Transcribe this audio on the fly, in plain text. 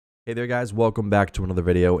Hey there guys, welcome back to another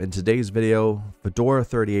video. In today's video, Fedora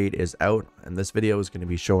 38 is out, and this video is going to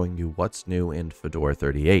be showing you what's new in Fedora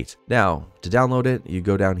 38. Now, to download it, you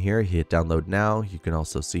go down here, hit download now. You can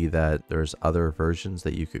also see that there's other versions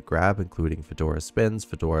that you could grab, including Fedora Spins,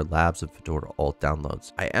 Fedora Labs, and Fedora Alt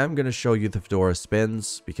downloads. I am going to show you the Fedora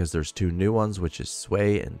Spins because there's two new ones, which is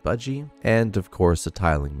Sway and Budgie, and of course a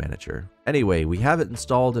tiling manager. Anyway, we have it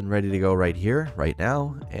installed and ready to go right here, right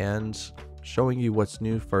now, and showing you what's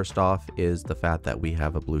new. First off is the fact that we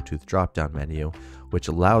have a Bluetooth drop-down menu, which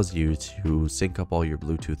allows you to sync up all your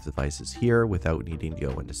Bluetooth devices here without needing to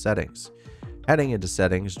go into settings. Heading into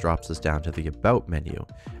settings drops us down to the About menu.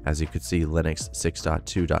 As you can see, Linux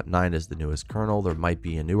 6.2.9 is the newest kernel. There might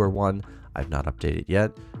be a newer one. I've not updated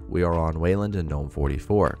yet. We are on Wayland and GNOME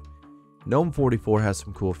 44. GNOME 44 has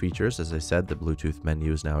some cool features. As I said, the Bluetooth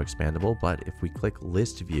menu is now expandable, but if we click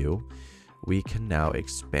List View, we can now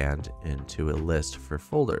expand into a list for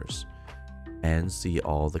folders and see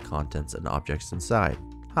all the contents and objects inside.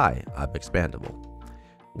 Hi, I'm expandable.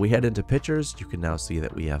 We head into pictures. You can now see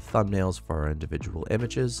that we have thumbnails for our individual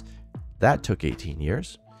images. That took 18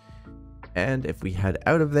 years. And if we head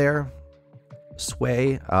out of there,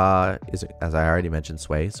 Sway is, as I already mentioned,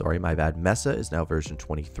 Sway, sorry, my bad. Mesa is now version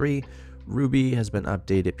 23. Ruby has been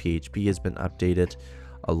updated. PHP has been updated,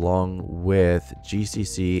 along with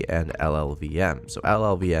GCC and LLVM. So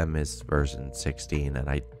LLVM is version 16, and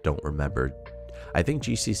I don't remember. I think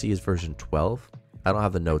GCC is version 12. I don't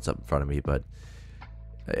have the notes up in front of me, but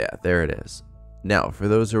yeah, there it is. Now, for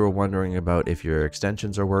those who are wondering about if your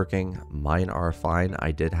extensions are working, mine are fine.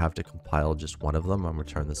 I did have to compile just one of them. I'm going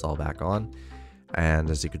to turn this all back on.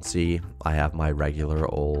 And as you can see, I have my regular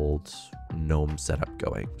old GNOME setup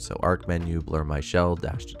going. So Arc menu, blur my shell,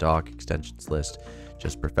 dash to dock, extensions list,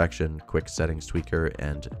 just perfection, quick settings tweaker,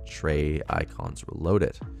 and tray icons were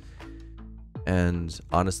loaded. And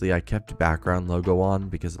honestly, I kept background logo on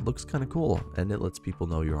because it looks kind of cool and it lets people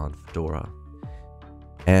know you're on Fedora.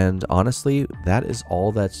 And honestly, that is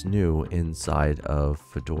all that's new inside of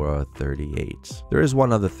Fedora 38. There is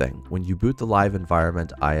one other thing. When you boot the live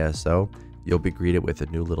environment ISO, you'll be greeted with a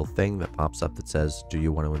new little thing that pops up that says, do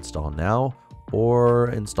you want to install now or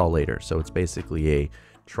install later? So it's basically a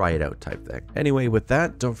try it out type thing. Anyway, with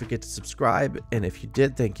that, don't forget to subscribe. And if you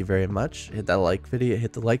did, thank you very much. Hit that like video,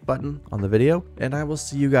 hit the like button on the video, and I will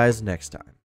see you guys next time.